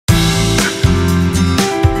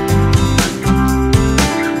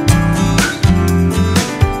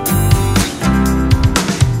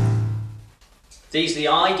These are the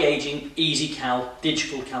eye gauging Cal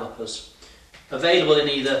Digital Calipers, available in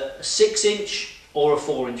either a 6-inch or a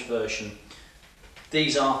 4-inch version.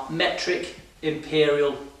 These are metric,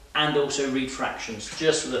 imperial and also read fractions,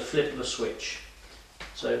 just with a flip of a switch.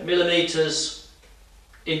 So millimetres,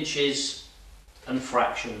 inches and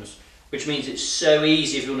fractions, which means it's so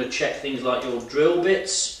easy if you want to check things like your drill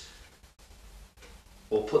bits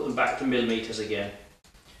or put them back to millimetres again.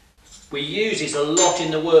 We use these a lot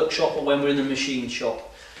in the workshop or when we're in the machine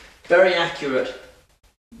shop. Very accurate,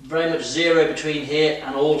 very much zero between here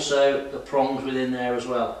and also the prongs within there as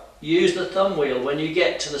well. Use the thumb wheel. When you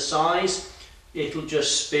get to the size, it'll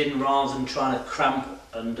just spin rather than trying to cramp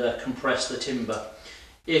and compress the timber.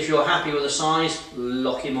 If you're happy with the size,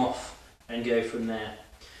 lock him off and go from there.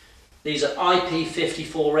 These are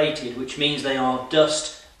IP54 rated, which means they are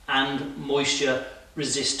dust and moisture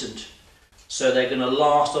resistant. So they're going to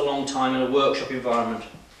last a long time in a workshop environment.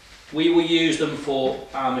 We will use them for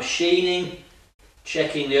our machining,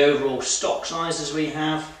 checking the overall stock sizes we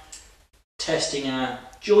have, testing our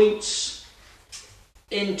joints.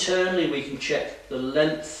 Internally we can check the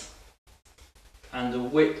length and the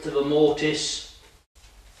width of a mortise,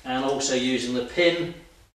 and also using the pin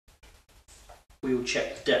we will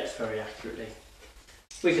check the depth very accurately.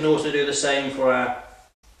 We can also do the same for our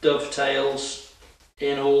dovetails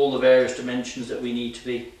in all the various dimensions that we need to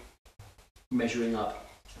be measuring up.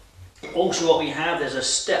 Also what we have, there's a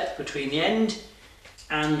step between the end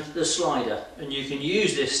and the slider, and you can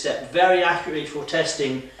use this step very accurately for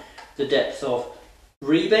testing the depth of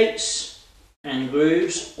rebates and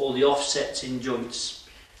grooves or the offsets in joints.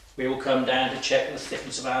 We will come down to check the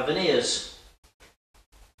thickness of our veneers.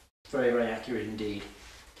 Very, very accurate indeed.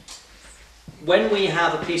 When we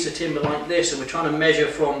have a piece of timber like this and we're trying to measure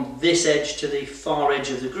from this edge to the far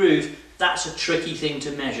edge of the groove, that's a tricky thing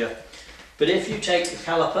to measure. But if you take the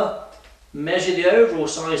caliper, measure the overall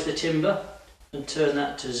size of the timber and turn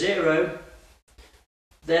that to 0,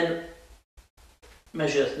 then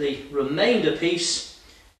measure the remainder piece,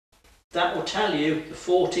 that will tell you, the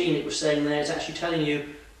 14 it was saying there is actually telling you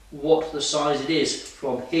what the size it is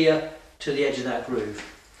from here to the edge of that groove.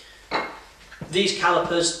 These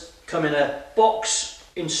calipers come in a box,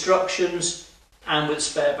 instructions and with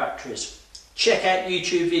spare batteries. Check out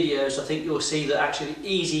YouTube videos. I think you'll see that actually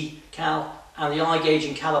the Cal and the eye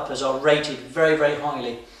gauging calipers are rated very, very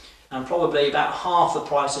highly, and probably about half the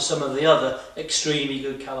price of some of the other extremely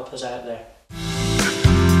good calipers out there.